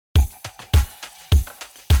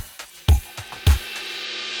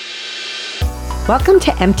Welcome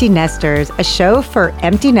to Empty Nesters, a show for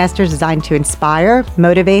empty nesters designed to inspire,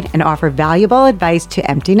 motivate, and offer valuable advice to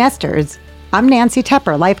empty nesters. I'm Nancy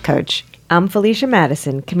Tepper, life coach. I'm Felicia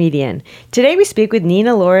Madison, comedian. Today we speak with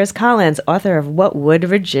Nina Loris Collins, author of What Would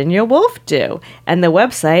Virginia Woolf Do? And the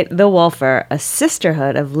website The Wolfer, a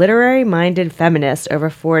sisterhood of literary-minded feminists over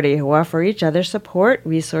 40 who offer each other support,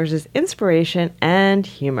 resources, inspiration, and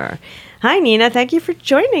humor. Hi, Nina. Thank you for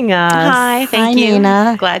joining us. Hi, thank you.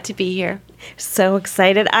 Nina. Glad to be here. So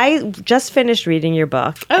excited. I just finished reading your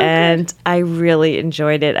book, and I really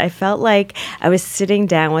enjoyed it. I felt like I was sitting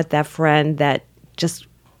down with that friend that just...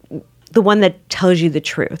 the one that tells you the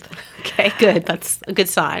truth. Okay, good. That's a good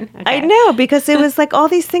sign. Okay. I know, because it was like all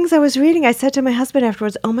these things I was reading. I said to my husband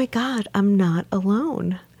afterwards, oh my God, I'm not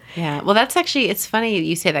alone. Yeah. Well, that's actually, it's funny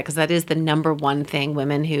you say that because that is the number one thing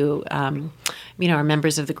women who, are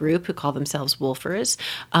members of the group who call themselves wolfers.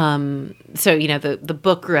 The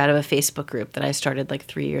book grew out of a Facebook group that I started like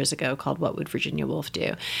 3 years ago called What Would Virginia Woolf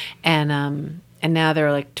Do? And now there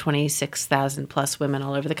are like 26,000 plus women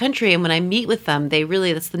all over the country. And when I meet with them,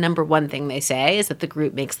 that's the number one thing they say is that the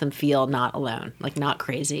group makes them feel not alone, like not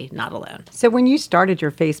crazy, not alone. So when you started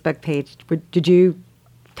your Facebook page, did you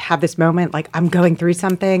have this moment like, I'm going through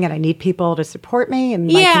something and I need people to support me and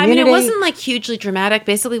my community? I mean, it wasn't like hugely dramatic.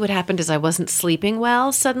 Basically what happened is I wasn't sleeping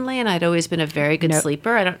well suddenly, and I'd always been a very good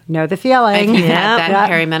sleeper. I don't know the feeling. I've had that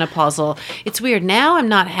perimenopausal. It's weird. Now I'm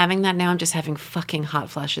not having that. Now I'm just having fucking hot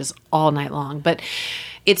flushes all night long. But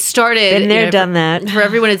it started... Been there, done that. For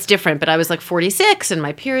everyone, it's different. But I was like 46, and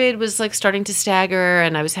my period was like starting to stagger,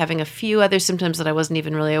 and I was having a few other symptoms that I wasn't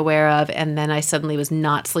even really aware of. And then I suddenly was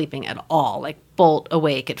not sleeping at all, like bolt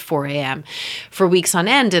awake at 4 a.m. for weeks on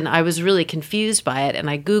end. And I was really confused by it. And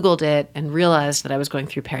I Googled it and realized that I was going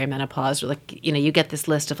through perimenopause. You get this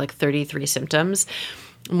list of like 33 symptoms.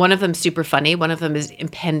 One of them super funny. One of them is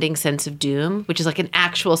impending sense of doom, which is like an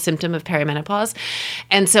actual symptom of perimenopause.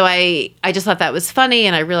 And so I just thought that was funny,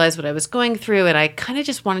 and I realized what I was going through, and I kind of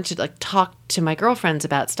just wanted to like talk to my girlfriends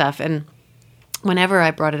about stuff. And whenever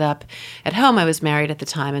I brought it up at home, I was married at the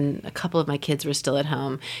time, and a couple of my kids were still at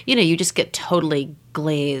home. You just get totally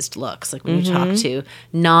glazed looks. Like when you talk to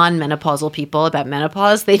non-menopausal people about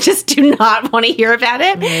menopause, they just do not want to hear about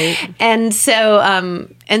it. Right. And so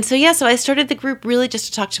I started the group really just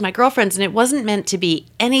to talk to my girlfriends, and it wasn't meant to be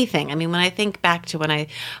anything. I mean, when I think back to when I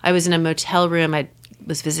was in a motel room, I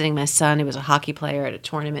was visiting my son, who was a hockey player at a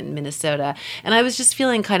tournament in Minnesota, and I was just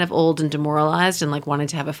feeling kind of old and demoralized and like wanted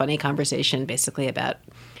to have a funny conversation basically about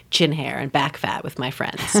chin hair and back fat with my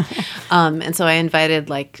friends. And so I invited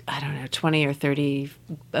 20 or 30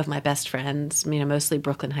 of my best friends, mostly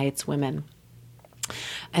Brooklyn Heights women.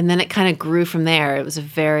 And then it kind of grew from there. It was a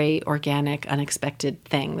very organic, unexpected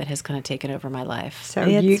thing that has kind of taken over my life. So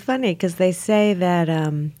it's funny because they say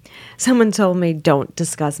that someone told me don't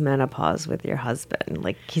discuss menopause with your husband.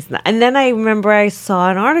 Like he's not. And then I remember I saw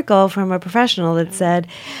an article from a professional that said,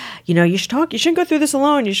 you shouldn't go through this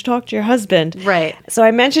alone. You should talk to your husband. Right. So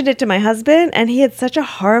I mentioned it to my husband, and he had such a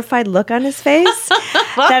horrified look on his face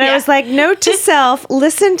I was like, note to self,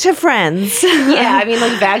 listen to friends. Yeah, I mean,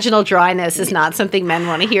 like vaginal dryness is not something men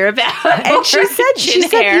want to hear about. And she said,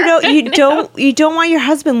 you don't want your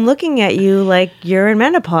husband looking at you like you're in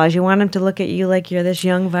menopause. You want him to look at you like you're this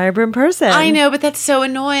young, vibrant person. I know, but that's so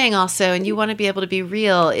annoying also, and you want to be able to be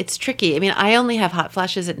real. It's tricky. I mean, I only have hot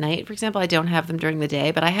flashes at night, for example. I don't have them during the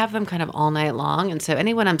day, but I have them kind of all night long. And so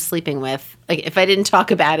anyone I'm sleeping with, like if I didn't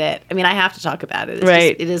talk about it, I mean, I have to talk about it. It's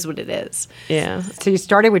right. It is what it is. Yeah. So you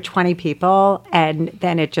started with 20 people, and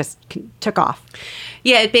then it just took off.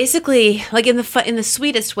 Yeah, it basically, like in the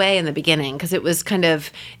sweetest way in the beginning, because it was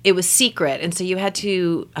secret. And so you had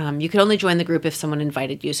to, you could only join the group if someone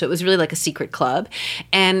invited you. So it was really like a secret club.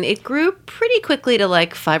 And it grew pretty quickly to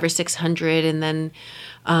like 500 or 600.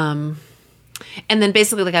 And then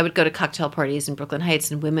basically, like I would go to cocktail parties in Brooklyn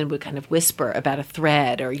Heights, and women would kind of whisper about a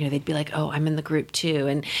thread, or they'd be like, "Oh, I'm in the group too,"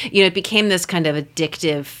 and it became this kind of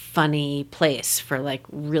addictive, funny place for like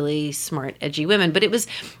really smart, edgy women. But it was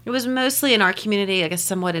mostly in our community, I guess,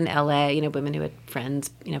 somewhat in LA. Women who had friends,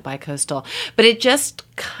 bi-coastal. But it just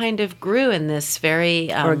kind of grew in this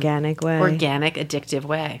very organic, addictive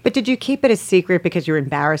way. But did you keep it a secret because you were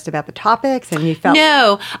embarrassed about the topics and you felt?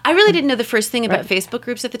 No, I really didn't know the first thing about Facebook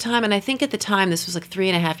groups at the time, and I think at the time, this was like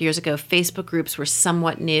 3.5 years ago, Facebook groups were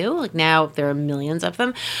somewhat new. Like now there are millions of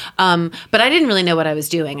them. But I didn't really know what I was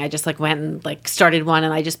doing. I just like went and like started one,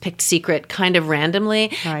 and I just picked secret kind of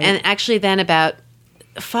randomly. Right. And actually then about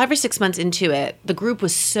 5 or 6 months into it, the group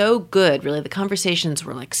was so good, really. The conversations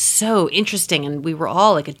were like so interesting, and we were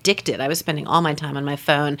all like addicted. I was spending all my time on my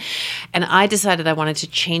phone, and I decided I wanted to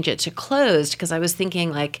change it to closed because I was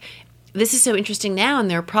thinking like, this is so interesting now, and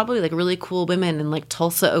there are probably like really cool women in like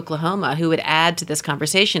Tulsa, Oklahoma who would add to this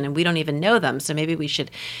conversation, and we don't even know them, so maybe we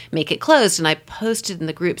should make it closed. And I posted in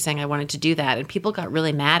the group saying I wanted to do that, and people got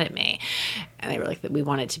really mad at me. And they were like, that we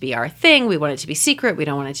want it to be our thing, we want it to be secret, we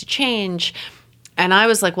don't want it to change. And I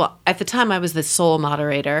was like, well, at the time I was the sole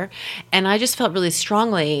moderator, and I just felt really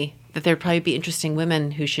strongly that there'd probably be interesting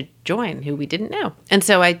women who should join who we didn't know. And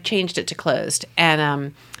so I changed it to closed,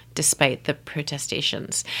 and despite the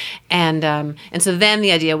protestations. And so then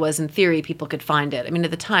the idea was, in theory, people could find it. I mean,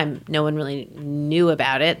 at the time, no one really knew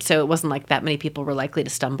about it, so it wasn't like that many people were likely to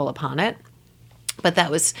stumble upon it. But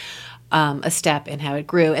that was a step in how it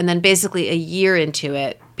grew. And then basically a year into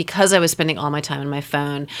it, because I was spending all my time on my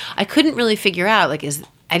phone, I couldn't really figure out, like,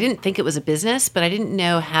 I didn't think it was a business, but I didn't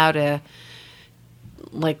know how to,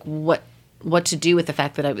 like, what to do with the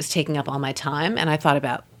fact that I was taking up all my time. And I thought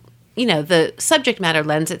about, the subject matter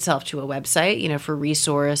lends itself to a website, for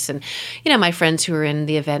resource. And, my friends who are in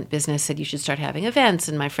the event business said you should start having events.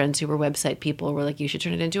 And my friends who were website people were like, you should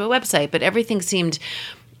turn it into a website. But everything seemed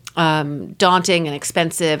daunting and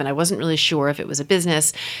expensive, and I wasn't really sure if it was a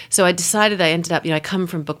business. So I decided, I ended up, I come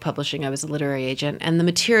from book publishing. I was a literary agent, and the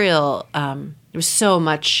material, there was so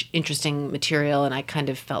much interesting material, and I kind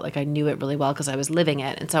of felt like I knew it really well because I was living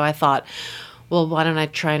it. And so I thought, well, why don't I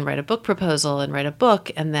try and write a book proposal and write a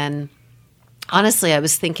book? And then, honestly, I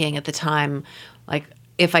was thinking at the time, like,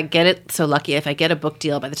 if I get it, so lucky, if I get a book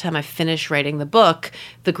deal, by the time I finish writing the book,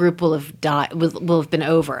 the group will have died, will have been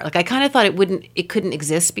over. Like, I kind of thought it couldn't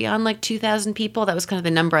exist beyond like 2,000 people. That was kind of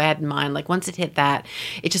the number I had in mind. Like, once it hit that,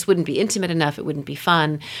 it just wouldn't be intimate enough. It wouldn't be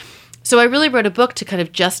fun. So I really wrote a book to kind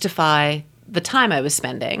of justify the time I was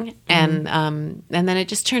spending. And then it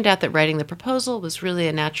just turned out that writing the proposal was really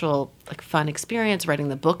a natural, like, fun experience. Writing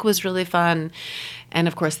the book was really fun. And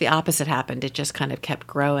of course, the opposite happened. It just kind of kept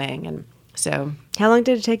growing. And so, how long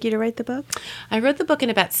did it take you to write the book? I wrote the book in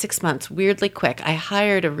about 6 months, weirdly quick. I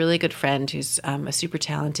hired a really good friend who's a super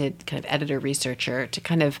talented kind of editor researcher to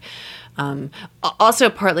kind of, also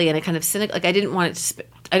partly in a kind of cynical, like, I didn't want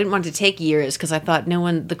it to take years because I thought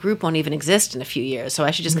the group won't even exist in a few years, so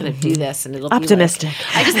I should just kind of do this and it'll optimistic. Be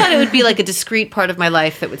like, I just thought it would be like a discrete part of my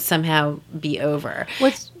life that would somehow be over.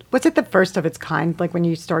 Was it the first of its kind? Like, when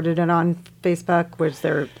you started it on Facebook, was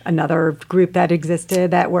there another group that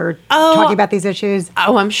existed that were talking about these issues?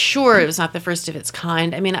 Oh, I'm sure it was not the first of its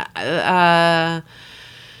kind. I mean, there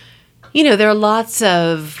are lots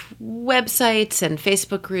of websites and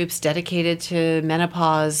Facebook groups dedicated to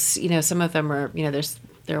menopause. Some of them are,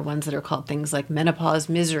 there are ones that are called things like Menopause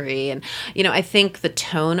Misery. And, I think the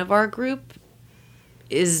tone of our group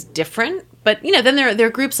is different. But, then there are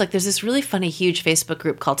groups like, there's this really funny, huge Facebook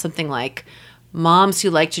group called something like Moms Who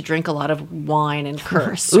Like to Drink a Lot of Wine and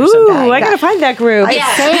Curse. Or Ooh, I got to find that group.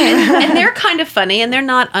 Yeah. And they're kind of funny, and they're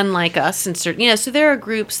not unlike us. And so there are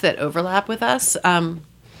groups that overlap with us.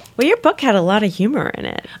 Well, your book had a lot of humor in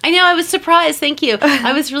it. I know. I was surprised. Thank you.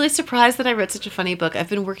 I was really surprised that I wrote such a funny book. I've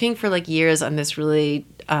been working for like years on this really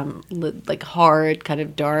like hard, kind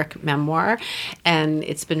of dark memoir, and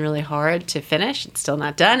it's been really hard to finish. It's still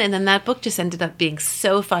not done. And then that book just ended up being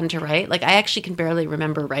so fun to write. Like, I actually can barely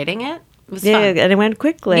remember writing it. It was fun. And it went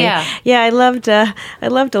quickly. Yeah. I loved a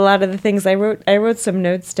lot of the things I wrote. I wrote some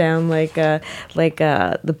notes down, like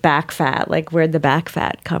the back fat, like where'd the back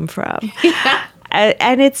fat come from? Yeah.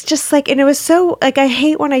 And it's just like, and it was so, like, I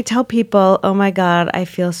hate when I tell people, oh my God, I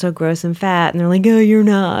feel so gross and fat. And they're like, oh, you're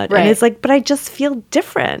not. Right. And it's like, but I just feel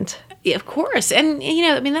different. Yeah, of course. And,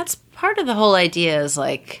 that's part of the whole idea is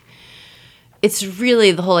like, it's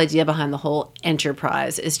really the whole idea behind the whole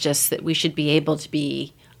enterprise is just that we should be able to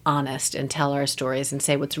be honest and tell our stories and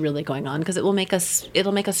say what's really going on, because it'll make us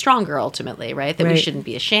stronger ultimately, right? That we shouldn't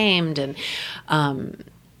be ashamed. And,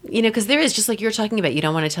 because there is, just like you're talking about, you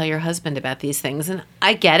don't want to tell your husband about these things. And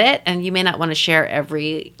I get it. And you may not want to share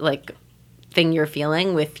every, like, thing you're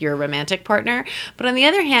feeling with your romantic partner. But on the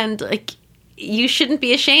other hand, like, you shouldn't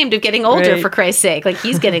be ashamed of getting older, for Christ's sake. Like,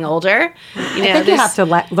 he's getting older. I think you have to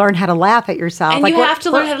learn how to laugh at yourself. And like, you have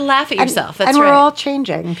to learn how to laugh at yourself. That's right. And we're all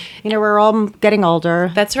changing. We're all getting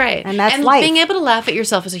older. That's right. And that's life. Being able to laugh at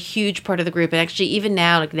yourself is a huge part of the group. And actually, even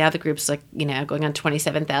now the group's like, going on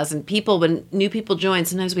 27,000 people. When new people join,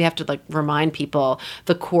 sometimes we have to like remind people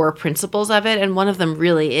the core principles of it. And one of them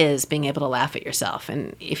really is being able to laugh at yourself.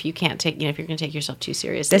 And if you can't take, if you're going to take yourself too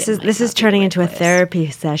seriously, this is turning into a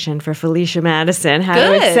therapy session for Felicia Madison. How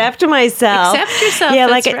Good. to accept myself. Accept yourself. Yeah,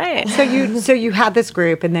 that's like right. So you had this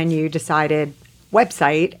group, and then you decided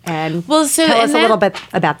website, and tell us a little bit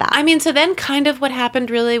about that. I mean, so then kind of what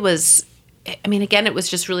happened really was I mean, again, it was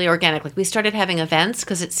just really organic. Like we started having events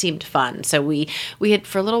because it seemed fun. So we had,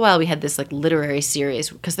 for a little while, we had this like literary series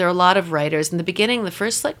because there are a lot of writers. In the beginning, the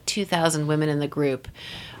first like 2,000 women in the group,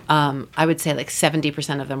 I would say like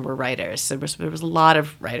 70% of them were writers. So there was a lot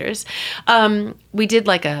of writers. We did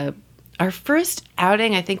like our first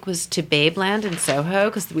outing, I think, was to Babeland in Soho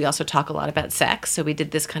because we also talk a lot about sex. So we did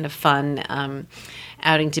this kind of fun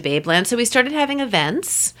outing to Babeland. So we started having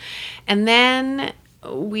events, and then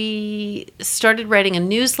we started writing a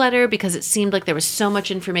newsletter because it seemed like there was so much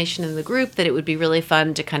information in the group that it would be really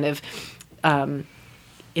fun to kind of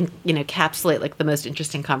encapsulate like the most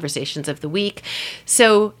interesting conversations of the week.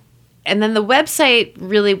 So, and then the website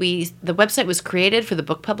the website was created for the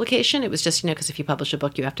book publication. It was just, because if you publish a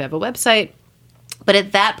book, you have to have a website. But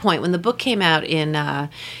at that point, when the book came out in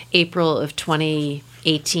April of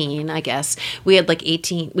 2018, I guess, we had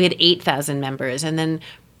 8,000 members, and then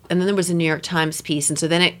there was a New York Times piece, and so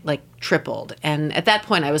then it like tripled. And at that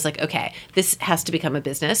point, I was like, okay, this has to become a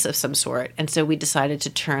business of some sort. And so we decided to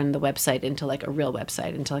turn the website into like a real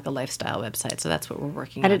website, into like a lifestyle website. So that's what we're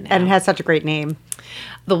working on now. And it has such a great name.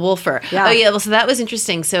 The Wolfer. Yeah. Oh, yeah. Well, so that was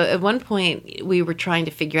interesting. So at one point, we were trying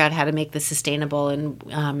to figure out how to make this sustainable.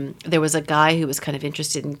 And there was a guy who was kind of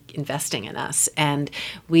interested in investing in us. And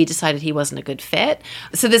we decided he wasn't a good fit.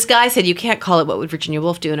 So this guy said, you can't call it What Would Virginia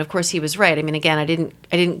Woolf Do? And of course, he was right. I mean, again, I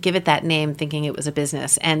didn't give it that name thinking it was a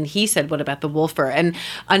business. And he said, what about the Wolfer? And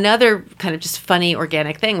another kind of just funny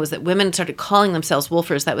organic thing was that women started calling themselves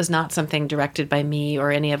Wolfers. That was not something directed by me or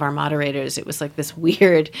any of our moderators. It was like this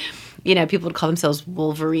weird, people would call themselves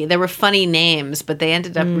Wolverine. There were funny names, but they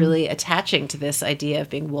ended up really attaching to this idea of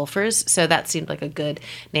being Wolfers. So that seemed like a good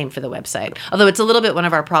name for the website. Although it's a little bit one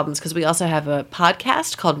of our problems because we also have a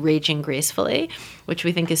podcast called Raging Gracefully, which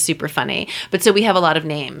we think is super funny. But so we have a lot of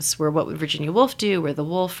names. We're What Would Virginia Woolf Do? We're The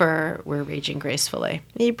Wolfer. We're Raging Gracefully.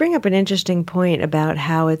 You bring up an interesting point about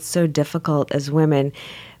how it's so difficult as women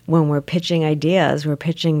when we're pitching ideas. We're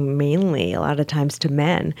pitching mainly a lot of times to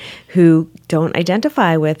men who don't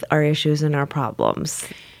identify with our issues and our problems.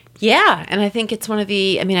 Yeah, and I think it's one of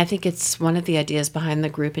the ideas behind the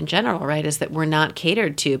group in general, right, is that we're not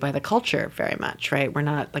catered to by the culture very much, right? We're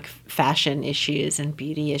not like fashion issues and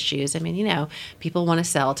beauty issues. I mean, people want to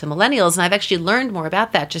sell to millennials, and I've actually learned more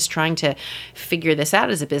about that just trying to figure this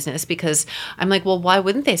out as a business because I'm like, well, why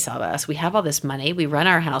wouldn't they sell to us? We have all this money. We run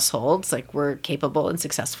our households. Like, we're capable and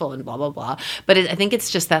successful and blah, blah, blah. But I think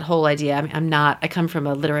it's just that whole idea. I come from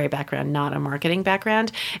a literary background, not a marketing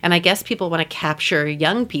background, and I guess people want to capture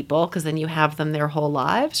young people because then you have them their whole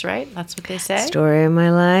lives, right? That's what they say. Story of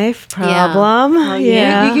my life, problem. Yeah.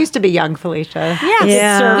 Yeah. You used to be young, Felicia. Yes.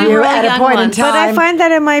 Yeah. Serve We you were at young a point in ones. time. But I find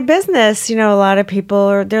that in my business, a lot of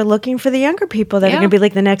people they're looking for the younger people that are going to be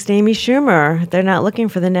like the next Amy Schumer. They're not looking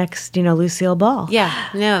for the next, Lucille Ball. Yeah,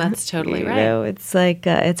 no, that's totally right. It's like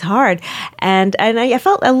it's hard, and I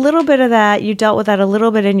felt a little bit of that. You dealt with that a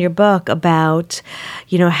little bit in your book about,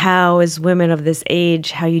 how as women of this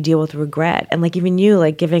age, how you deal with regret, and like even you,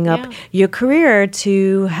 like giving up your career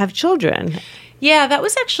to have children. Yeah, that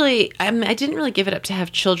was actually, I didn't really give it up to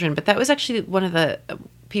have children, but that was actually one of the,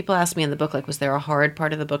 people asked me in the book, like, was there a hard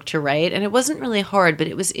part of the book to write? And it wasn't really hard, but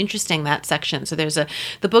it was interesting, that section. So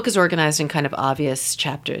the book is organized in kind of obvious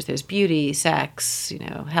chapters. There's beauty, sex,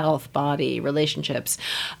 health, body, relationships.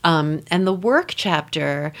 And the work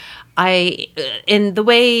chapter, in the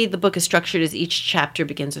way the book is structured is each chapter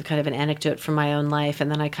begins with kind of an anecdote from my own life, and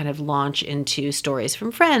then I kind of launch into stories from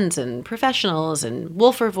friends and professionals and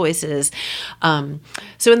Wolfer voices.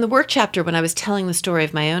 So in the work chapter, when I was telling the story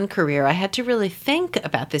of my own career, I had to really think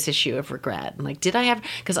about this issue of regret. And like,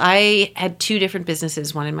 because I had two different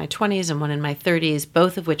businesses, one in my 20s and one in my 30s,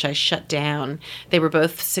 both of which I shut down. They were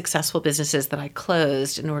both successful businesses that I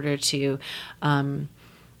closed in order to, in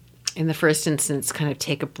the first instance, kind of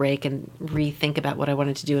take a break and rethink about what I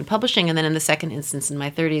wanted to do in publishing. And then in the second instance, in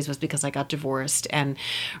my 30s, was because I got divorced and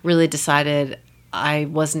really decided I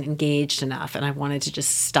wasn't engaged enough and I wanted to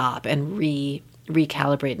just stop and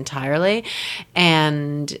recalibrate entirely.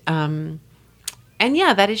 And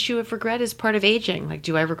yeah, that issue of regret is part of aging. Like,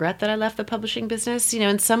 do I regret that I left the publishing business?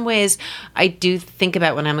 In some ways, I do think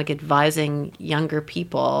about when I'm like advising younger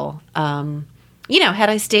people, had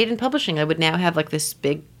I stayed in publishing, I would now have like this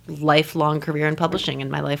big lifelong career in publishing,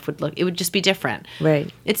 and my life would just be different.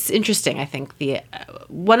 Right. It's interesting. I think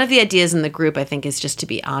one of the ideas in the group, I think, is just to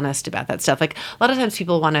be honest about that stuff. Like, a lot of times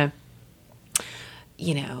people want to,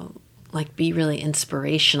 like, be really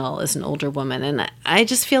inspirational as an older woman, and I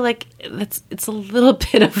just feel like it's a little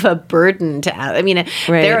bit of a burden to add. I mean,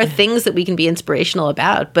 there are things that we can be inspirational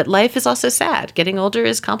about, but life is also sad. Getting older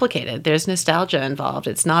is complicated. There's nostalgia involved.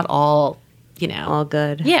 It's not all all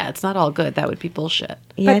good. Yeah, it's not all good. That would be bullshit.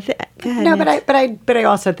 Yeah, But, no, but I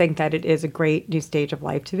also think that it is a great new stage of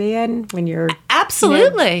life to be in when you're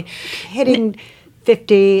Absolutely. hitting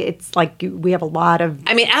 50. It's like we have a lot of.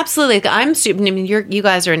 I mean, absolutely. Like, you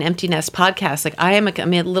guys are an empty nest podcast. Like I'm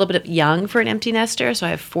a little bit young for an empty nester. So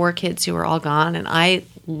I have 4 kids who are all gone, and I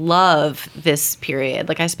love this period.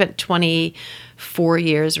 Like I spent 24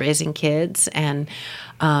 years raising kids, and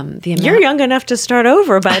you're young enough to start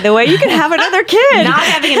over, by the way. You can have another kid. Not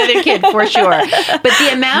having another kid, for sure. But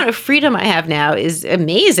the amount of freedom I have now is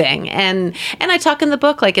amazing. And I talk in the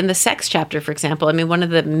book, like in the sex chapter, for example. I mean, one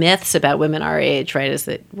of the myths about women our age, right, is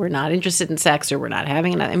that we're not interested in sex or we're not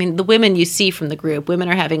having enough. I mean, the women you see from the group, women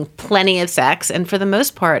are having plenty of sex, and for the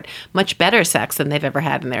most part, much better sex than they've ever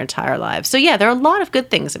had in their entire lives. So yeah, there are a lot of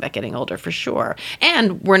good things about getting older, for sure.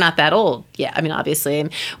 And we're not that old. Yeah, I mean, obviously.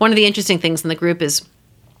 One of the interesting things in the group is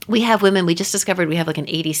we have women. We just discovered we have like an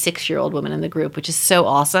 86-year-old woman in the group, which is so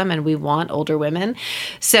awesome, and we want older women.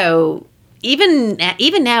 So even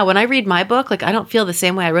now, when I read my book, like I don't feel the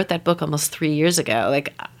same way. I wrote that book almost 3 years ago.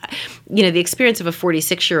 Like, the experience of a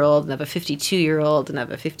 46-year-old and of a 52-year-old and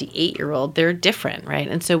of a 58-year-old, they're different, right?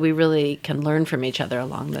 And so we really can learn from each other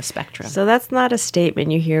along the spectrum. So that's not a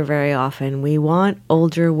statement you hear very often. We want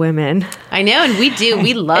older women. I know, and we do.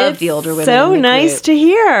 We love the older women. So nice to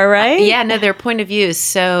hear, right? Yeah, no, their point of view is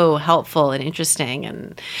so helpful and interesting.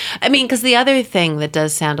 And I mean, because the other thing that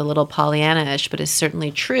does sound a little Pollyanna-ish, but is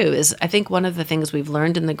certainly true, is I think one of the things we've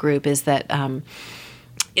learned in the group is that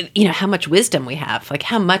how much wisdom we have, like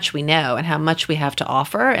how much we know and how much we have to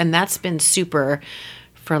offer. And that's been super,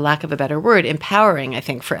 for lack of a better word, empowering, I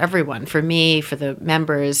think, for everyone, for me, for the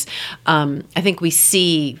members. I think we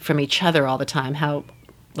see from each other all the time how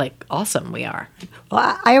awesome we are.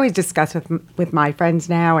 Well, I always discuss with my friends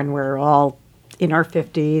now, and we're all in our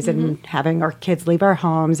 50s and having our kids leave our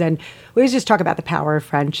homes. And we always just talk about the power of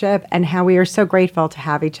friendship and how we are so grateful to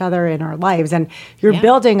have each other in our lives. And you're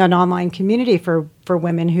building an online community for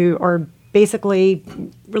women who are basically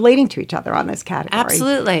relating to each other on this category.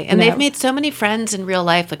 Absolutely. And they've made so many friends in real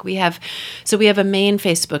life. Like we have a main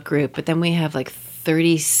Facebook group, but then we have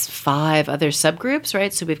 35 other subgroups,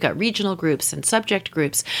 right? So we've got regional groups and subject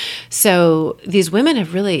groups. So these women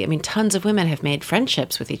have really, tons of women have made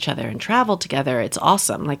friendships with each other and traveled together. It's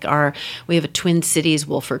awesome. We have a Twin Cities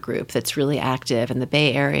Wolfer group that's really active, and the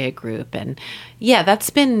Bay Area group. And yeah,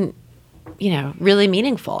 that's been really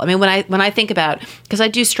meaningful. I mean, when I think about, because I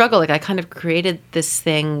do struggle, I kind of created this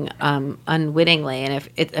thing unwittingly, and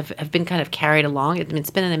I've been kind of carried along. It's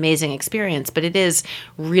been an amazing experience, but it is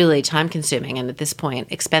really time consuming and at this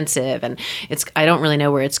point expensive, and I don't really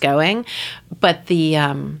know where it's going. But the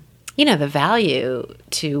the value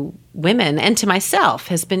to women and to myself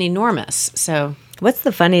has been enormous. So, what's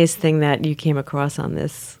the funniest thing that you came across on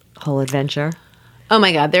this whole adventure? Oh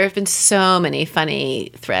my God, there have been so many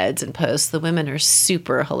funny threads and posts. The women are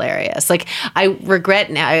super hilarious. I regret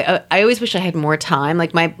now. I always wish I had more time.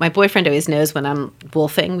 My boyfriend always knows when I'm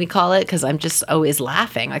wolfing, we call it, because I'm just always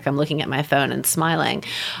laughing. I'm looking at my phone and smiling.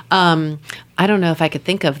 I don't know if I could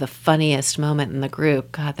think of the funniest moment in the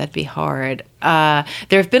group. God, that'd be hard. There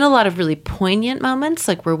have been a lot of really poignant moments,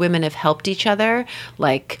 where women have helped each other.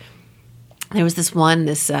 There was this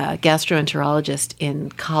gastroenterologist in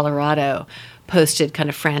Colorado posted kind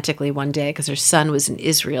of frantically one day because her son was in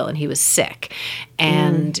Israel and he was sick.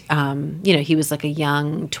 And, he was a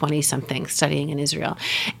young 20-something studying in Israel.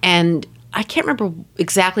 And I can't remember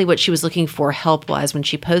exactly what she was looking for help-wise when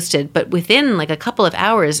she posted, but within a couple of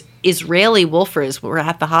hours, Israeli wolfers were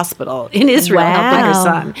at the hospital in Israel helping her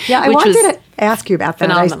son. Yeah, I wanted to ask you about that.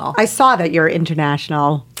 Phenomenal. I saw that you're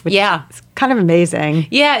international, which is kind of amazing.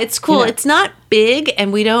 Yeah, it's cool. It's not big,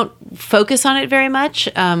 and we don't focus on it very much.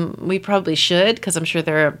 We probably should, because I'm sure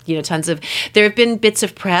there are there have been bits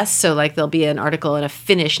of press. So there'll be an article in a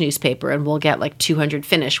Finnish newspaper, and we'll get 200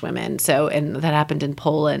 Finnish women. So, and that happened in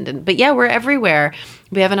Poland. But yeah, we're everywhere.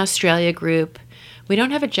 We have an Australia group. We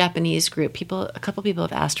don't have a Japanese group. A couple people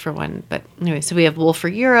have asked for one, but anyway. So we have Wolf for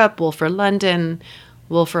Europe, Wolf for London,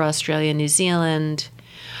 Wolf for Australia, New Zealand.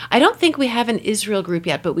 I don't think we have an Israel group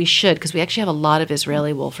yet, but we should, because we actually have a lot of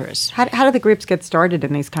Israeli wolfers. How do the groups get started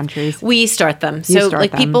in these countries? We start them.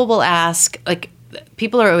 People will ask,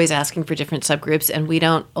 people are always asking for different subgroups, and we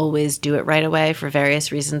don't always do it right away for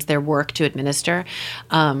various reasons. They're work to administer.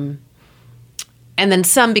 And then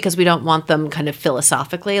some because we don't want them kind of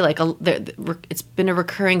philosophically. It's been a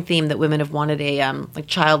recurring theme that women have wanted a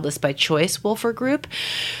childless by choice wolfer group,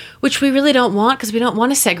 which we really don't want, because we don't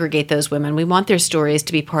want to segregate those women. We want their stories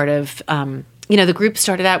to be part of the group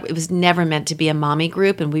started out, it was never meant to be a mommy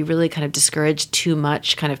group, and we really kind of discouraged too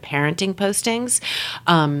much kind of parenting postings.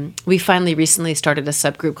 We finally recently started a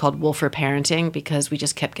subgroup called Wolfer Parenting because we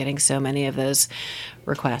just kept getting so many of those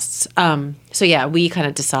requests. So yeah, we kind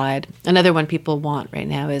of decide. Another one people want right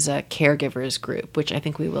now is a caregivers group, which I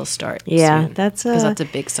think we will start. Yeah, soon, that's because that's a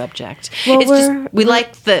big subject. Well, It's just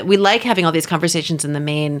we like having all these conversations in the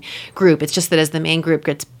main group. It's just that as the main group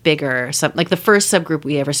gets bigger, like the first subgroup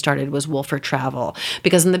we ever started was Wolfer Travel,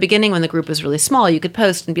 because in the beginning when the group was really small, you could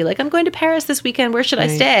post and be like, "I'm going to Paris this weekend. Where should I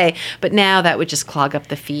stay?" But now that would just clog up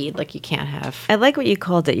the feed. Like you can't have. I like what you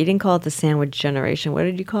called it. You didn't call it the sandwich generation. What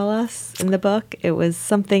did you call us in the book? It was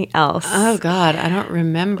something else. Oh God, I don't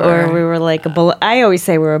remember. Or we were like I always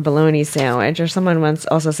say we're a bologna sandwich, or someone once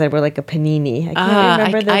also said we're like a panini. I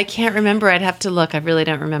can't remember. I can't remember. I'd have to look. I really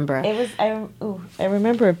don't remember. It was. I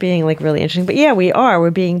remember it being like really interesting. But yeah, we are. We're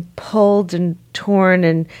being pulled and torn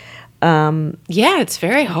and. Yeah, it's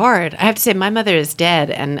very hard. I have to say, my mother is dead,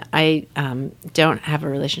 and I don't have a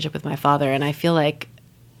relationship with my father, and I feel like,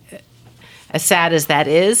 as sad as that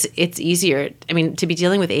is, it's easier. I mean, to be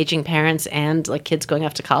dealing with aging parents and like kids going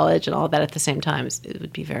off to college and all of that at the same time, it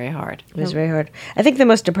would be very hard. It was very hard. I think the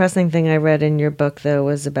most depressing thing I read in your book, though,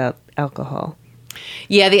 was about alcohol.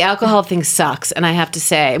 Yeah, the alcohol thing sucks. And I have to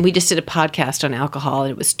say, and we just did a podcast on alcohol,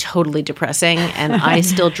 and it was totally depressing. And I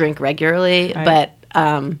still drink regularly, but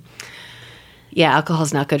yeah, alcohol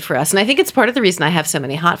is not good for us. And I think it's part of the reason I have so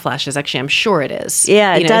many hot flashes. Actually, I'm sure it is.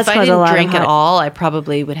 Yeah, it does if I cause a didn't lot of drink at hot- all, I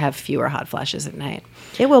probably would have fewer hot flashes at night.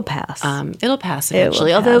 It will pass. It'll pass It will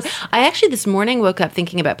eventually. Although pass. I actually this morning woke up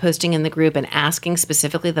thinking about posting in the group and asking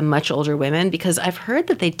specifically the much older women, because I've heard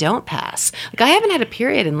that they don't pass. Like I haven't had a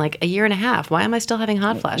period in like a year and a half. Why am I still having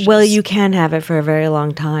hot flashes? Well, you can have it for a very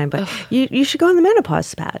long time, but you should go on the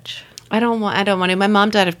menopause patch. I don't want to. My mom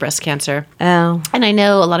died of breast cancer. Oh. And I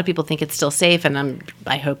know a lot of people think it's still safe, and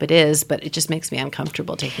I hope it is, but it just makes me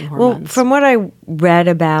uncomfortable taking Well, hormones. from what I read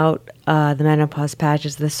about the menopause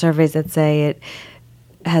patches, the surveys that say it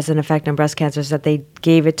has an effect on breast cancer is that they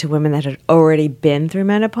gave it to women that had already been through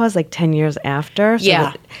menopause, like 10 years after. So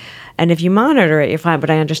Yeah. And if you monitor it, you're fine. But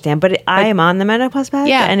I understand. But I am on the menopause patch,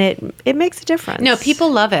 Yeah. and it makes a difference. No,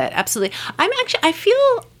 people love it. Absolutely. I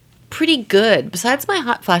feel pretty good. Besides my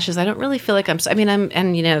hot flashes, I don't really feel like and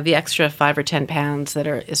the extra 5 or 10 pounds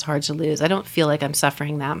is hard to lose. I don't feel like I'm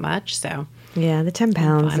suffering that much. So, Yeah, the 10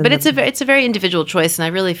 pounds. but it's a very individual choice, and I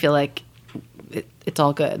really feel like it's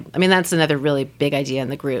all good. I mean, that's another really big idea in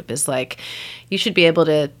the group is like, you should be able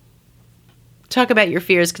to talk about your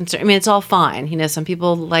fears, concern. I mean, it's all fine. Some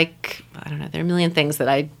people like, I don't know, there are a million things that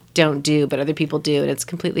I don't do, but other people do, and it's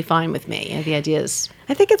completely fine with me. The idea is,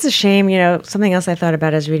 I think it's a shame, something else I thought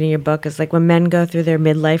about as reading your book is like when men go through their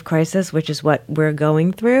midlife crisis, which is what we're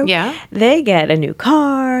going through. Yeah. They get a new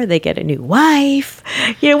car, they get a new wife.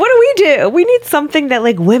 What do we do? We need something that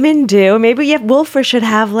like women do. Maybe Wolfer should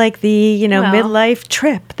have like the, midlife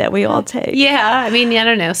trip that we all take. yeah. I mean, I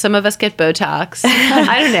don't know. Some of us get Botox.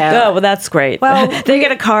 I don't know. Oh, well, that's great. Well, they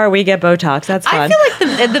get a car, we get Botox. That's fun. I feel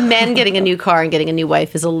like the men getting a new car and getting a new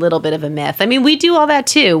wife is a little bit of a myth. I mean, we do all that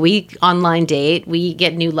too. We online date. We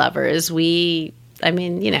get new lovers. We,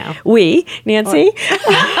 Nancy.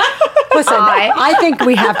 Listen, I think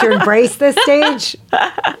we have to embrace this stage.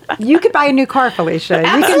 You could buy a new car, Felicia. You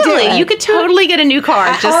can do Absolutely. it. You could totally get a new car.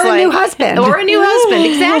 Just Or a like, new husband. Or a new husband.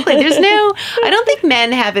 Exactly. I don't think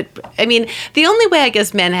men have it. I mean, the only way I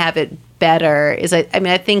guess men have it better is, I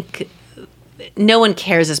think no one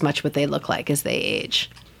cares as much what they look like as they age.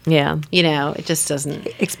 Yeah. It just doesn't,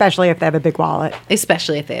 Especially if they have a big wallet.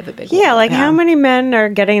 especially if they have a big Yeah, wallet. like how many men are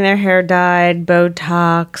getting their hair dyed,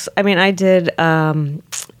 Botox? I mean, I did,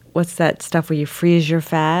 what's that stuff where you freeze your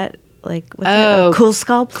fat? Like, Cool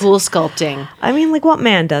Sculpt? Cool sculpting. I mean, like, what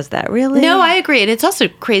man does that, really? No, I agree. And it's also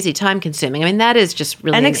crazy time consuming. I mean, that is just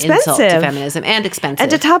really And an insult to expensive. feminism and expensive. And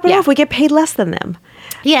to top it Yeah. off, we get paid less than them.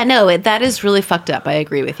 Yeah, no, that is really fucked up. I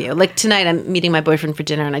agree with you. Like tonight, I'm meeting my boyfriend for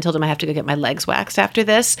dinner, and I told him I have to go get my legs waxed after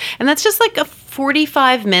this. And that's just like a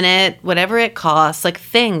 45-minute, whatever it costs, like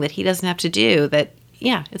thing that he doesn't have to do. That,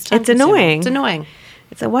 yeah, it's time consuming. annoying. It's annoying.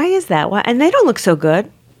 So why is that? Why? And they don't look so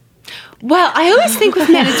good. Well, I always think with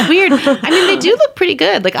men, it's weird. I mean, they do look pretty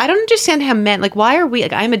good. Like, I don't understand how men, like, why are we,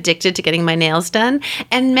 like, I'm addicted to getting my nails done,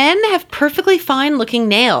 and men have perfectly fine looking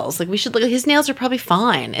nails. Like, we should look, his nails are probably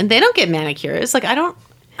fine, and they don't get manicures. Like, I don't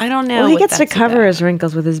know. Well, he what gets to that's cover about. his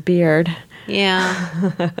wrinkles with his beard. Yeah.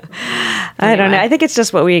 I don't know. Anyway. I think it's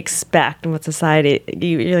just what we expect in what society.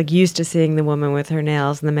 You're like used to seeing the woman with her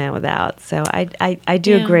nails and the man without. So I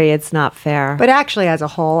do Yeah. agree it's not fair. But actually, as a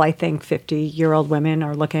whole, I think 50-year-old women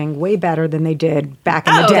are looking way better than they did back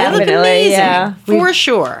in the Oh, day. they look Definitely, amazing. yeah. For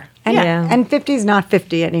sure. And, Yeah. and 50 is not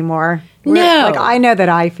 50 anymore. No. Like, I know that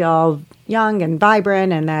I feel young and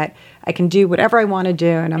vibrant and that I can do whatever I want to do.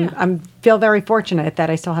 And I'm feel very fortunate that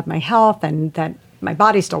I still have my health and that my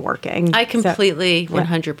body's still working. I So- completely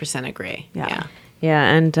 100% agree. Yeah. Yeah,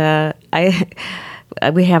 and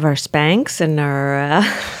we have our Spanx and our.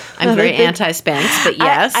 I'm very anti-Spanx, but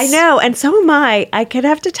yes. I know, and so am I. I could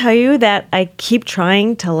have to tell you that I keep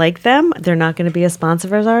trying to like them. They're not going to be a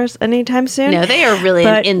sponsor of ours anytime soon. No, they are really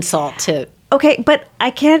But- an insult to. Okay, but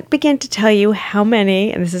I can't begin to tell you how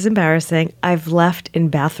many, and this is embarrassing, I've left in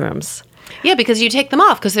bathrooms. Yeah, because you take them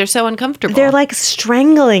off because they're so uncomfortable. They're like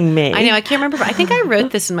strangling me. I know. I can't remember. I think I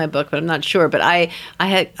wrote this in my book, but I'm not sure. But I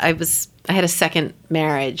had a second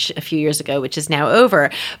marriage a few years ago, which is now over.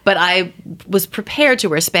 But I was prepared to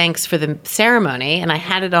wear Spanx for the ceremony, and I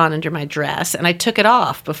had it on under my dress, and I took it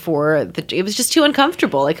off before it was just too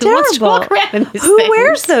uncomfortable. Like, who wants to walk around in these Who things?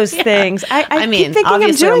 wears those Yeah. things? I mean, keep thinking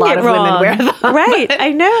obviously I'm a doing lot it of wrong. women wear them. Right, but-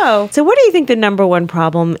 I know. So what do you think the number one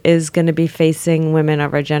problem is going to be facing women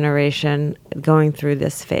of our generation going through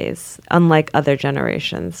this phase, unlike other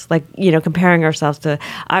generations? Like, comparing ourselves to,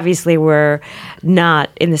 obviously we're not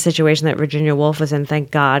in the situation that Virginia Woolf was in,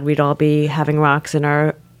 thank God. We'd all be having rocks in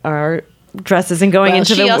our dresses and going Well,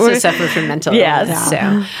 into she the also suffered from mental Yes.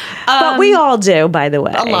 illness. So. But we all do, by the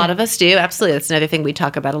way. A lot of us do. Absolutely. That's another thing we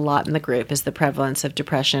talk about a lot in the group is the prevalence of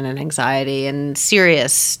depression and anxiety and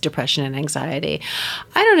serious depression and anxiety.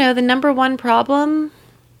 I don't know. The number one problem,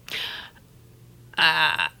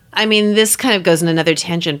 I mean, this kind of goes in another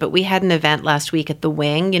tangent, but we had an event last week at the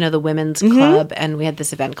Wing, the women's club, and we had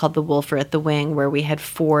this event called the Wolfer at the Wing where we had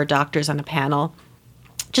 4 doctors on a panel.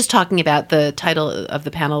 Just talking about, the title of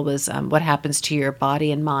the panel was What Happens to Your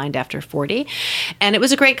Body and Mind After 40. And it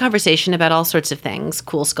was a great conversation about all sorts of things,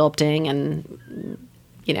 cool sculpting and,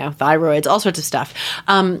 thyroids, all sorts of stuff.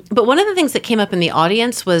 But one of the things that came up in the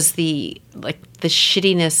audience was the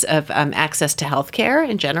shittiness of access to healthcare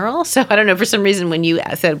in general. So I don't know, for some reason, when you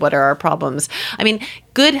said, what are our problems? I mean,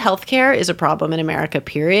 good healthcare is a problem in America,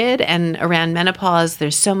 period. And around menopause,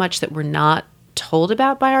 there's so much that we're not told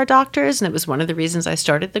about by our doctors, and it was one of the reasons I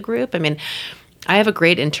started the group. I mean, I have a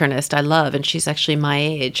great internist I love, and she's actually my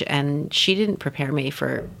age, and she didn't prepare me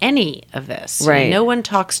for any of this. Right. No one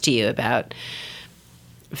talks to you about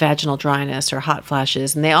vaginal dryness or hot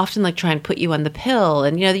flashes, and they often try and put you on the pill,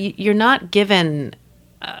 and you're not given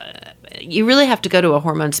you really have to go to a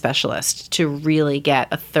hormone specialist to really get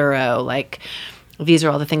a thorough these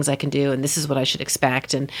are all the things I can do, and this is what I should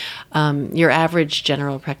expect. And your average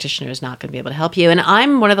general practitioner is not going to be able to help you. And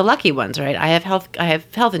I'm one of the lucky ones, right? I have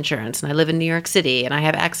health insurance, and I live in New York City, and I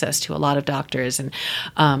have access to a lot of doctors. And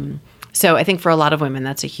so I think for a lot of women,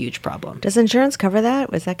 that's a huge problem. Does insurance cover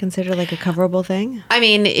that? Was that considered like a coverable thing? I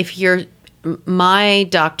mean, if you're my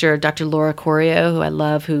doctor, Dr. Laura Corio, who I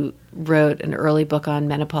love, who wrote an early book on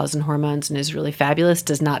menopause and hormones and is really fabulous,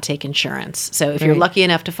 does not take insurance. So if you're lucky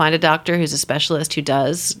enough to find a doctor who's a specialist who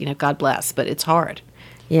does, God bless, but it's hard.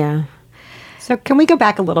 Yeah. So can we go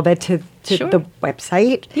back a little bit to Sure. the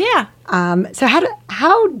website? Yeah. So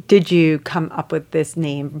how did you come up with this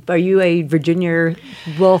name? Are you a Virginia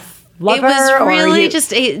Woolf lover? It was or really you-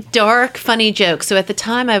 just a dark, funny joke. So at the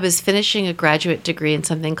time, I was finishing a graduate degree in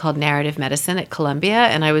something called narrative medicine at Columbia,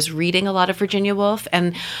 and I was reading a lot of Virginia Woolf.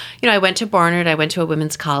 And, I went to Barnard, I went to a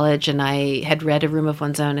women's college, and I had read A Room of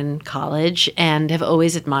One's Own in college and have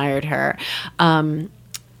always admired her.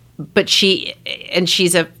 But she's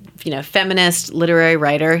a feminist literary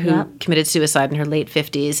writer who committed suicide in her late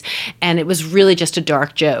 50s. And it was really just a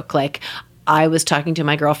dark joke. I was talking to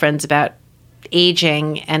my girlfriends about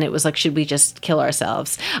aging, and it was should we just kill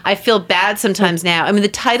ourselves? I feel bad sometimes now. I mean, the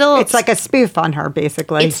title, It's like a spoof on her,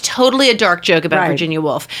 basically. it's totally a dark joke about Right. Virginia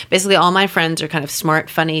Woolf. Basically, all my friends are kind of smart,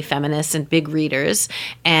 funny feminists and big readers,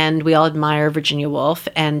 and we all admire Virginia Woolf,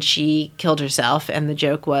 and she killed herself, and the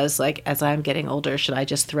joke was as I'm getting older, should I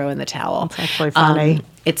just throw in the towel? It's actually funny.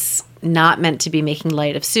 It's not meant to be making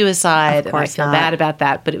light of suicide, Of and I course feel not. bad about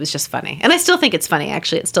that, but it was just funny. And I still think it's funny,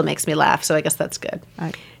 actually. It still makes me laugh, so I guess that's good.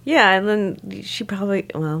 Yeah, and then she probably,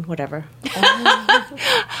 whatever.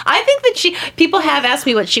 I think that people have asked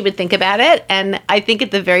me what she would think about it. And I think at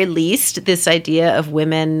the very least, this idea of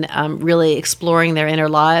women really exploring their inner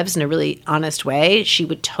lives in a really honest way, she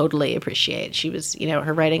would totally appreciate. She was,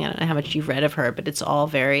 her writing, I don't know how much you've read of her, but it's all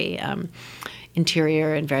very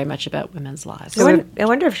interior and very much about women's lives. I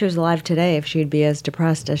wonder if she was alive today, if she'd be as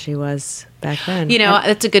depressed as she was back then.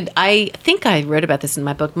 That's a good, I think I wrote about this in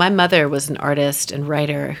my book. My mother was an artist and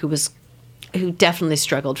writer who was who definitely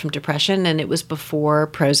struggled from depression, and it was before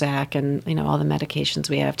Prozac and all the medications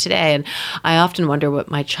we have today. And I often wonder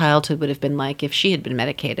what my childhood would have been like if she had been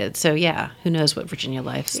medicated. So yeah, who knows what Virginia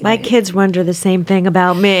life's My like. kids wonder the same thing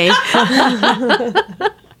about me.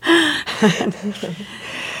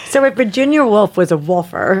 So if Virginia Woolf was a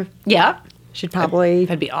wolfer, Yeah, she'd probably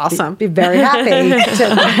that'd be awesome. be very happy.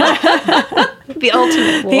 The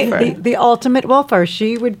ultimate wolfer. The ultimate wolfer.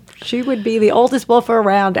 She would be the oldest wolfer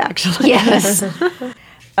around, actually. Yes. So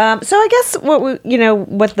I guess what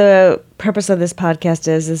the purpose of this podcast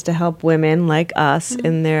is to help women like us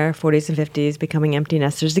in their 40s and 50s becoming empty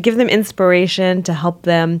nesters, to give them inspiration, to help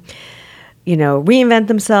them, reinvent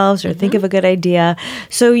themselves or think of a good idea.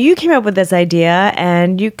 So you came up with this idea,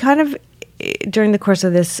 and you kind of, during the course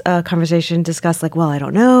of this conversation, discussed well, I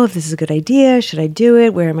don't know if this is a good idea. Should I do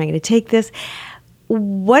it? Where am I going to take this?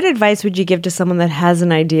 What advice would you give to someone that has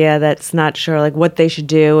an idea that's not sure what they should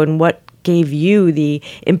do, and what gave you the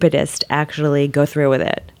impetus to actually go through with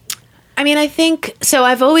it? I mean, I think so.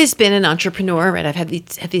 I've always been an entrepreneur, right? I've had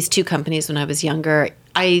these two companies when I was younger.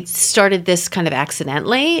 I started this kind of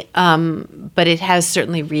accidentally, but it has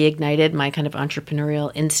certainly reignited my kind of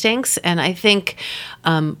entrepreneurial instincts. And I think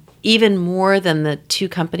even more than the two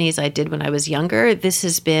companies I did when I was younger, this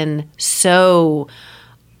has been so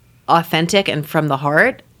authentic and from the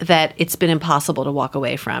heart that it's been impossible to walk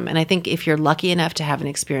away from. And I think if you're lucky enough to have an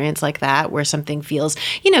experience like that where something feels,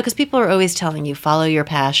 because people are always telling you, follow your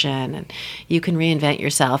passion and you can reinvent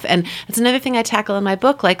yourself. And that's another thing I tackle in my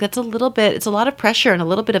book. It's a lot of pressure and a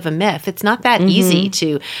little bit of a myth. It's not that easy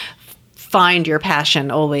to find your passion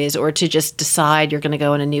always, or to just decide you're going to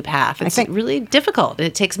go in a new path. It's really difficult.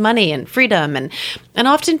 It takes money and freedom. And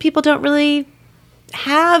often people don't really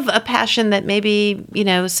have a passion that maybe,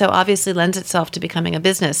 so obviously lends itself to becoming a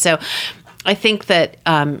business. So I think that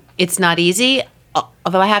it's not easy,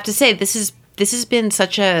 although I have to say this has been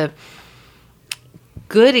such a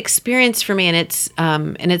good experience for me, and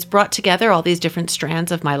it's brought together all these different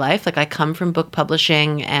strands of my life. I come from book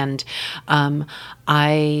publishing, and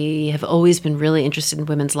I have always been really interested in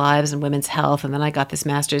women's lives and women's health, and then I got this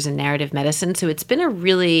master's in narrative medicine. So it's been a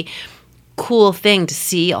really cool thing to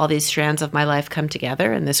see all these strands of my life come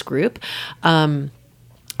together in this group. And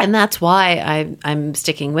that's why I'm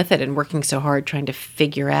sticking with it and working so hard trying to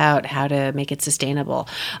figure out how to make it sustainable.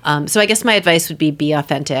 So I guess my advice would be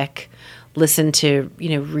authentic, listen to,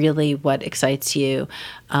 really what excites you.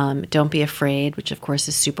 Don't be afraid, which of course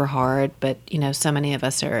is super hard, but, so many of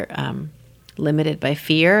us are limited by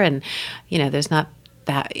fear, and, there's not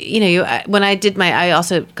that, when I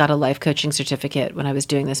also got a life coaching certificate when I was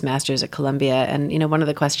doing this master's at Columbia. And, one of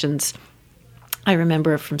the questions I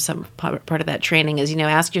remember from some part of that training is,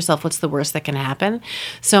 ask yourself, what's the worst that can happen?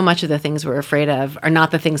 So much of the things we're afraid of are not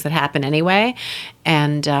the things that happen anyway.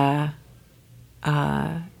 And, so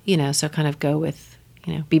kind of go with,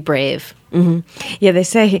 be brave. Mm-hmm. Yeah,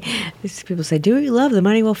 these people say, do what you love, the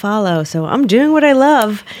money will follow. So I'm doing what I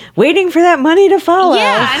love, waiting for that money to follow.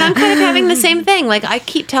 Yeah, and I'm kind of having the same thing. I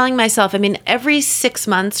keep telling myself, every 6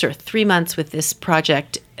 months or 3 months with this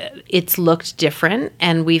project, it's looked different,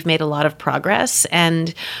 and we've made a lot of progress.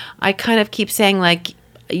 And I kind of keep saying,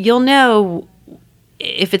 you'll know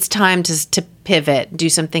if it's time to pivot, do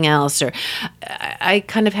something else, or I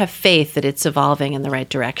kind of have faith that it's evolving in the right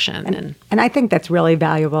direction. And I think that's really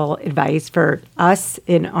valuable advice for us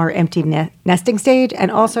in our empty nesting stage, and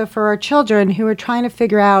also for our children who are trying to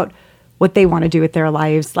figure out what they want to do with their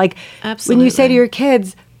lives. Absolutely. When you say to your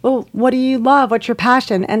kids, well, what do you love? What's your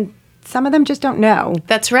passion? And some of them just don't know.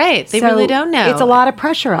 That's right. They really don't know. It's a lot of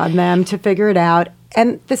pressure on them to figure it out.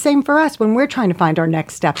 And the same for us when we're trying to find our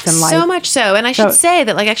next steps in life. So much so. And I should say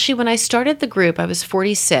that, actually, when I started the group, I was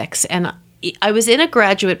 46, and I was in a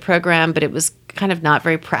graduate program, but it was kind of not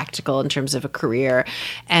very practical in terms of a career.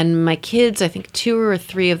 And my kids, I think 2 or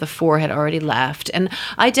 3 of the 4 had already left. And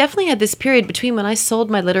I definitely had this period between when I sold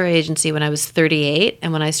my literary agency when I was 38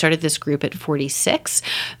 and when I started this group at 46.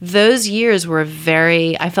 Those years were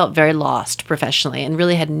I felt very lost professionally, and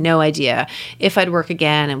really had no idea if I'd work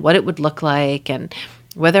again and what it would look like and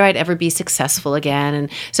whether I'd ever be successful again. And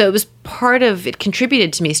so it was it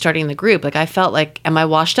contributed to me starting the group. I felt am I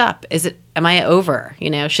washed up? Am I over?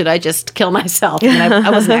 Should I just kill myself? I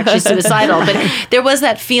wasn't actually suicidal, but there was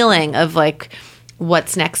that feeling of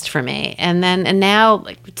what's next for me? And now,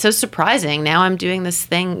 it's so surprising. Now I'm doing this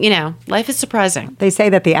thing, life is surprising. They say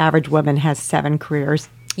that the average woman has 7 careers.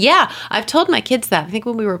 Yeah, I've told my kids that. I think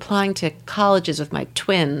when we were applying to colleges with my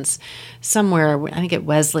twins, somewhere, I think at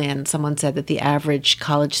Wesleyan, someone said that the average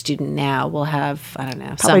college student now will have, I don't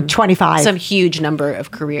know, Probably 25. some huge number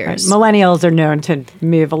of careers. Millennials are known to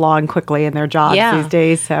move along quickly in their jobs these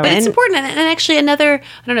days. So, but it's important. And actually, I don't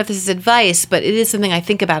know if this is advice, but it is something I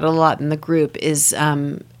think about a lot in the group is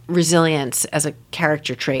resilience as a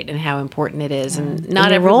character trait and how important it is. And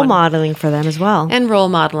not And role modeling for them as well. And role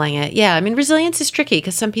modeling it. Yeah. I mean, resilience is tricky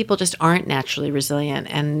because some people just aren't naturally resilient.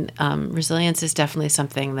 And resilience is definitely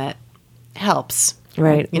something that helps.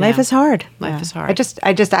 Right. You Life know. is hard. Life is hard.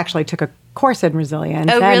 I just actually took a course in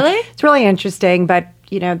resilience. Oh, and really? It's really interesting, but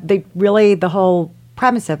the whole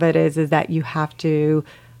premise of it is that you have to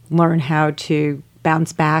learn how to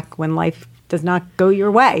bounce back when life does not go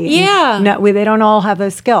your way. Yeah. They don't all have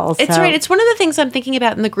those skills. It's so. right. It's one of the things I'm thinking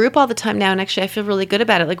about in the group all the time now. And actually, I feel really good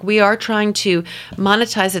about it. Like, we are trying to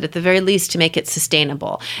monetize it at the very least to make it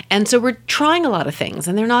sustainable. And so we're trying a lot of things,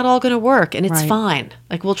 and they're not all going to work. And it's Right. fine.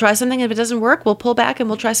 Like, we'll try something. If it doesn't work, we'll pull back and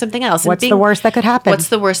we'll try something else. And What's the worst that could happen? What's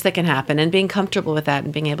the worst that can happen? And being comfortable with that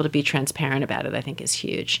and being able to be transparent about it, I think, is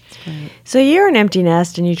huge. So you're an empty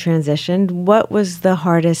nest and you transitioned. What was the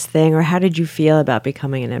hardest thing, or how did you feel about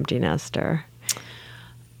becoming an empty nester?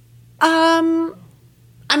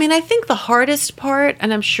 I mean, I think the hardest part,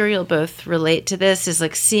 and I'm sure you'll both relate to this, is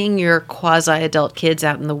like seeing your quasi-adult kids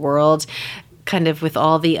out in the world, kind of with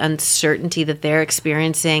all the uncertainty that they're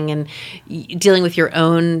experiencing, and dealing with your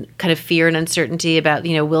own kind of fear and uncertainty about,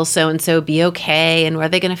 will so-and-so be okay, and are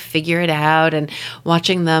they going to figure it out, and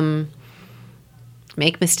watching them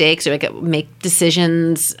make mistakes or make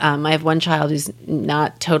decisions. I have one child who's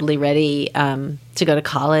not totally ready to go to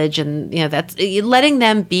college, and that's letting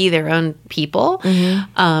them be their own people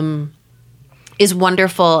is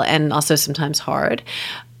wonderful and also sometimes hard.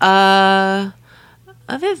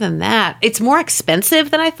 Other than that, it's more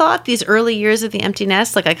expensive than I thought. These early years of the empty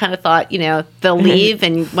nest, like I kind of thought, they'll leave,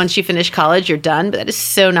 and once you finish college, you're done. But that is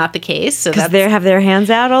so not the case. So Because they have their hands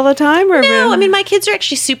out all the time? Or no, I mean, my kids are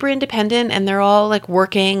actually super independent, and they're all like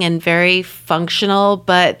working and very functional.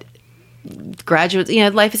 But graduate,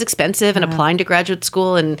 life is expensive, and applying to graduate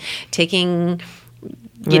school and taking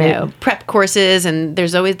prep courses, and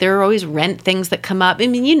there are always rent things that come up. I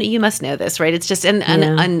mean, you must know this, right? It's just and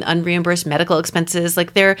unreimbursed medical expenses.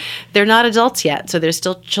 Like they're not adults yet, so they're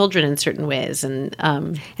still children in certain ways, and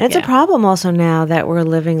it's a problem also now that we're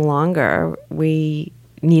living longer. We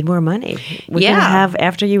need more money. We can have,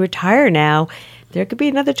 after you retire now, there could be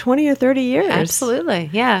another 20 or 30 years.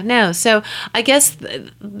 Absolutely, yeah. No, so I guess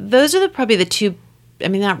those are probably the two. I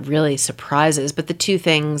mean, not really surprises, but the two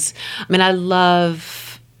things. I mean,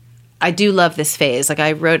 I do love this phase. Like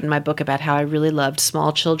I wrote in my book about how I really loved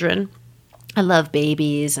small children. I love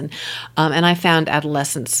babies, and I found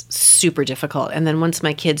adolescence super difficult. And then once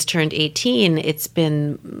my kids turned 18, it's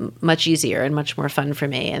been much easier and much more fun for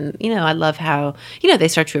me. And I love how they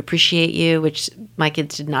start to appreciate you, which my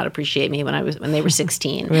kids did not appreciate me when they were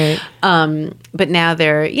 16. Right. But now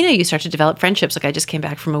they're you start to develop friendships. Like I just came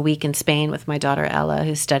back from a week in Spain with my daughter Ella,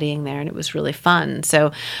 who's studying there, and it was really fun.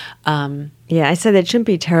 So. Yeah, I said it shouldn't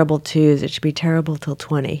be terrible twos. It should be terrible till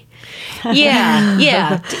 20.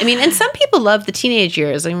 Yeah. I mean, and some people love the teenage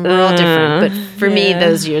years. I mean, we're all different. But for me,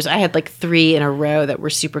 those years, I had like 3 in a row that were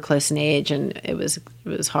super close in age, and it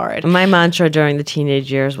was hard. My mantra during the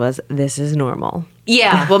teenage years was, this is normal.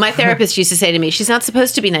 Yeah. Well, my therapist used to say to me, she's not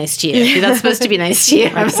supposed to be nice to you. She's not supposed to be nice to you.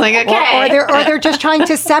 I was like, okay. Or they're just trying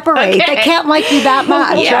to separate. Okay. They can't like you that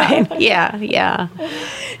much. Yeah. Right? Yeah.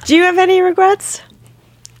 Do you have any regrets?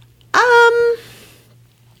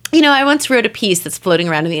 I once wrote a piece that's floating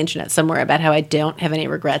around on the internet somewhere about how I don't have any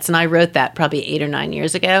regrets, and I wrote that probably 8 or 9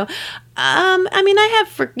 years ago. I mean, I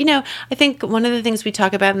have, I think one of the things we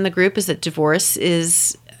talk about in the group is that divorce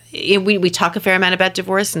is, we talk a fair amount about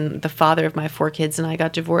divorce, and the father of my 4 kids and I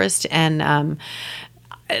got divorced, and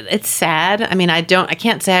it's sad. I mean, I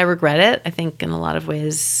can't say I regret it. I think in a lot of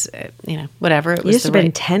ways, whatever. It was You used to have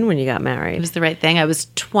been 10 when you got married. It was the right thing. I was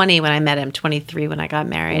 20 when I met him, 23 when I got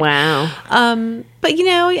married. Wow. But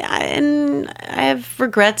and I have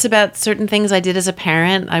regrets about certain things I did as a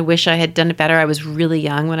parent. I wish I had done it better. I was really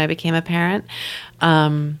young when I became a parent.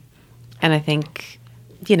 And I think,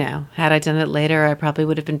 had I done it later, I probably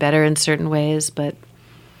would have been better in certain ways. But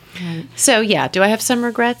so, yeah, do I have some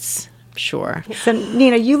regrets? Sure. So,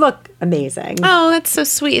 Nina, you look amazing. Oh, that's so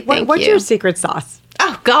sweet. Thank you. What's your secret sauce?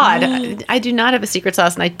 Oh, God. I do not have a secret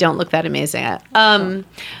sauce, and I don't look that amazing.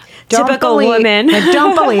 Typical woman.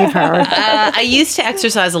 Don't believe her. I used to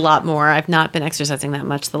exercise a lot more. I've not been exercising that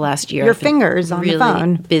much the last year. Your I've been fingers on the really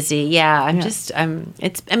phone. busy. Yeah,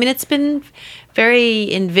 it's been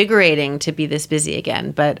very invigorating to be this busy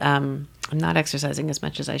again, but I'm not exercising as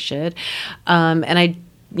much as I should. And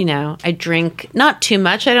I drink not too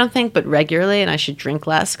much, I don't think, but regularly, and I should drink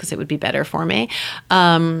less because it would be better for me.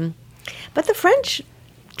 But the French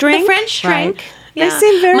drink. The French drink. They Yeah.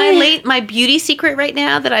 seem very... My beauty secret right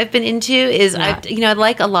now that I've been into is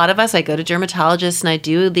like a lot of us, I go to dermatologists and I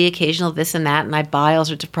do the occasional this and that, and I buy all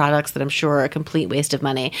sorts of products that I'm sure are a complete waste of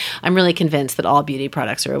money. I'm really convinced that all beauty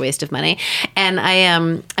products are a waste of money. And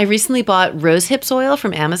I recently bought rose hips oil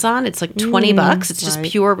from Amazon. It's like $20. It's just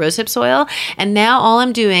pure rose hips oil. And now all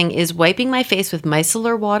I'm doing is wiping my face with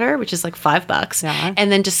micellar water, which is like $5,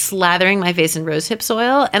 and then just slathering my face in rose hips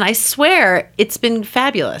oil. And I swear it's been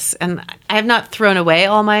fabulous. And I have not thrown away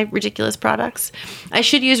all my ridiculous products. I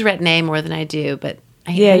should use Retin-A more than I do, but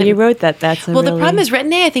you wrote that. That's the problem is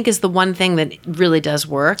Retin-A, I think, is the one thing that really does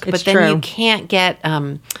work. But then you can't get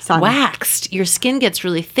waxed. Your skin gets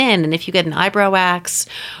really thin, and if you get an eyebrow wax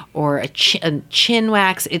or a chin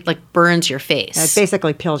wax, it like burns your face. It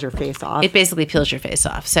basically peels your face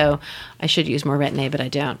off. So I should use more Retin-A, but I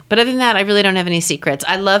don't. But other than that, I really don't have any secrets.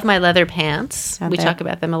 I love my leather pants. We talk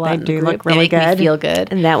about them a lot. They in the do group. look really they make good. Me feel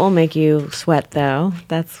good. And that will make you sweat, though.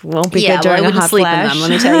 That won't be good I during a wouldn't hot sleep flash. in them,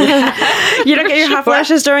 let me tell you. You don't get your hot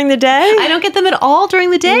flashes during the day? I don't get them at all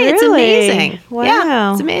during the day. It's Really? amazing. Wow.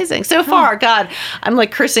 Yeah, it's amazing. So far, God, I'm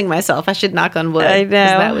like cursing myself. I should knock on wood. I know.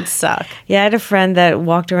 'Cause that would suck. Yeah, I had a friend that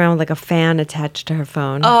walked around with like a fan attached to her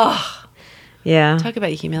phone. Oh, yeah. talk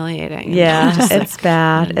about humiliating. Yeah, Just it's like,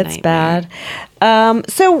 bad. what a It's nightmare. bad.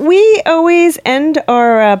 So we always end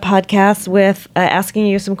our podcast with asking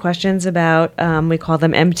you some questions about, we call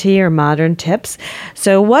them MT or modern tips.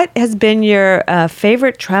 So what has been your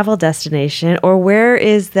favorite travel destination, or where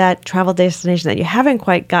is that travel destination that you haven't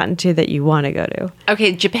quite gotten to that you want to go to?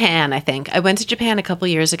 Okay, Japan, I think. I went to Japan a couple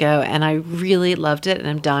years ago, and I really loved it, and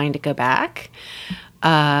I'm dying to go back.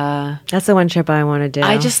 That's the one trip I want to do.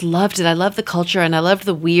 I just loved it. I love the culture, and I loved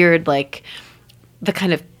the weird, like, the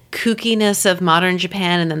kind of kookiness of modern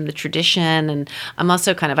Japan, and then the tradition. And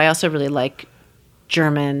I also really like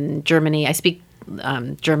Germany. I speak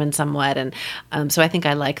German somewhat, and so I think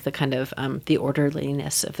I like the kind of the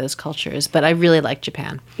orderliness of those cultures. But I really like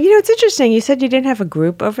Japan. You know, it's interesting. You said you didn't have a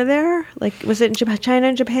group over there. Like, was it in China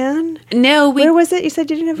and Japan? No, Where was it? You said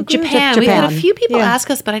you didn't have a group. Japan. We had a few people Yeah. ask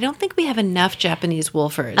us, but I don't think we have enough Japanese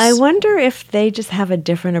wolfers. I wonder if they just have a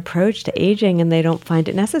different approach to aging and they don't find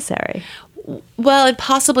it necessary. Well, and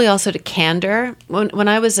possibly also to candor. When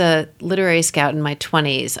I was a literary scout in my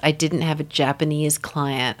 20s, I didn't have a Japanese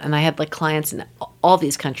client, and I had like clients in all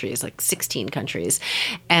these countries, like 16 countries.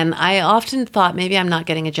 And I often thought maybe I'm not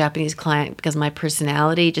getting a Japanese client because my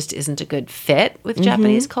personality just isn't a good fit with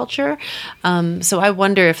Japanese culture. So I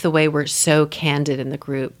wonder if the way we're so candid in the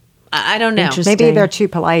group, I don't know. Interesting. Maybe they're too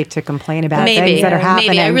polite to complain about things that are happening.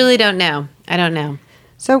 Maybe. I really don't know. I don't know.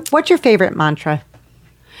 So what's your favorite mantra?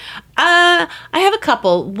 I have a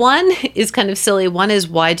couple. One is kind of silly. One is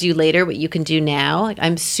why do later what you can do now. Like,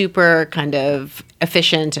 I'm super kind of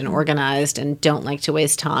efficient and organized and don't like to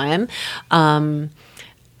waste time. I'm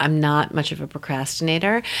not much of a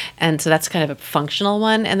procrastinator. And so that's kind of a functional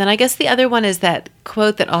one. And then I guess the other one is that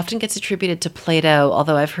quote that often gets attributed to Plato,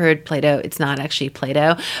 although I've heard Plato, it's not actually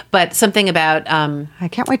Plato, but something about... I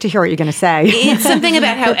can't wait to hear what you're going to say. it's something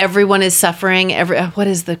about how everyone is suffering. What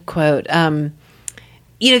is the quote?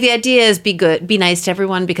 The idea is be good, be nice to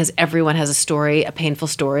everyone because everyone has a story, a painful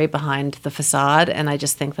story behind the facade. And I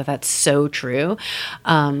just think that that's so true.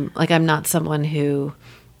 I'm not someone who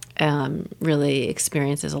really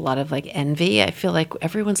experiences a lot of like envy. I feel like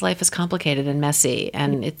everyone's life is complicated and messy.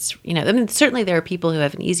 And it's, certainly there are people who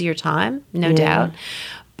have an easier time, no doubt.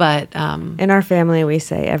 But in our family, we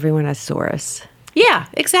say everyone has Saurus. yeah,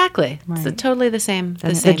 exactly. Right. It's totally the same.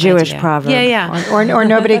 That's the Jewish idea. proverb. Yeah. Or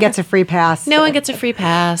nobody gets a free pass. No one gets a free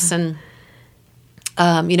pass. And,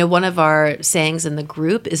 one of our sayings in the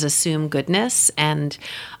group is assume goodness. And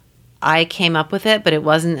I came up with it, but it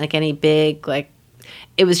wasn't like any big,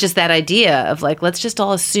 it was just that idea of like, let's just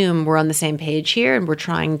all assume we're on the same page here and we're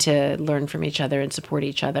trying to learn from each other and support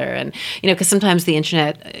each other. And, because sometimes the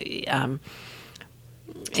internet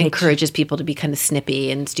encourages people to be kind of snippy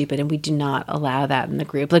and stupid, and we do not allow that in the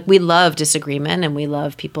group. Like, we love disagreement and we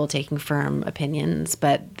love people taking firm opinions,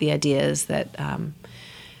 but the idea is that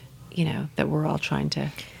that we're all trying to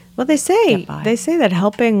Well, they say get by. that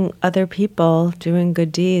helping other people, doing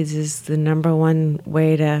good deeds, is the number one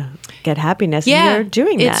way to get happiness. And you're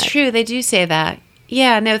doing that. It's true. They do say that.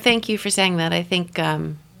 Yeah. No, thank you for saying that. I think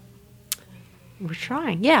we're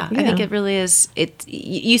trying. Yeah, I think it really is.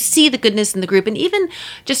 You see the goodness in the group, and even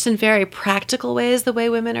just in very practical ways, the way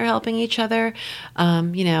women are helping each other. I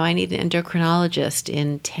need an endocrinologist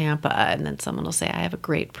in Tampa, and then someone will say, I have a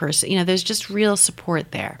great person. There's just real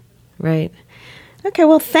support there. Right. Okay,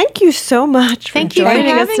 well, thank you so much Thank for you for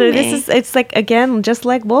joining us having today. me. It's like, again, just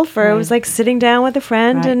like Wolfer. It was like sitting down with a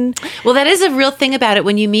friend. Right. And Well, that is a real thing about it.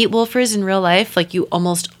 When you meet wolfers in real life, like you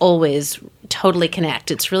almost always totally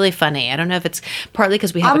connect. It's really funny. I don't know if it's partly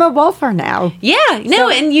because we have I'm a wolfer now. Yeah, no,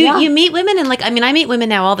 and you yeah. you meet women, and like, I meet women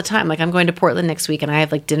now all the time. Like, I'm going to Portland next week, and I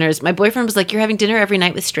have like dinners. My boyfriend was like, "You're having dinner every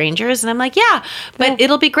night with strangers," and I'm like, "Yeah, but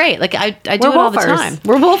it'll be great." Like, I do it all the wolfers. time.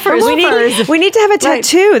 We're wolfers. we need to have a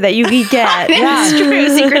tattoo that you get. That's true.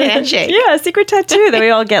 Secret handshake. Yeah, a secret tattoo that we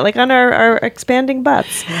all get, like on our expanding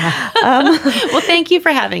butts. Well, thank you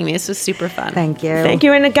for having me. This was super fun. Thank you. Thank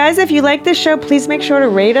you. And guys, if you like this show, please make sure to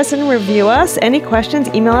rate us and review us. Any questions,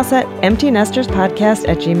 email us at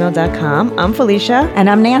emptynesterspodcast@gmail.com. I'm Felicia. And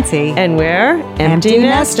I'm Nancy. And we're Empty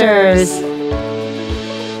Nesters.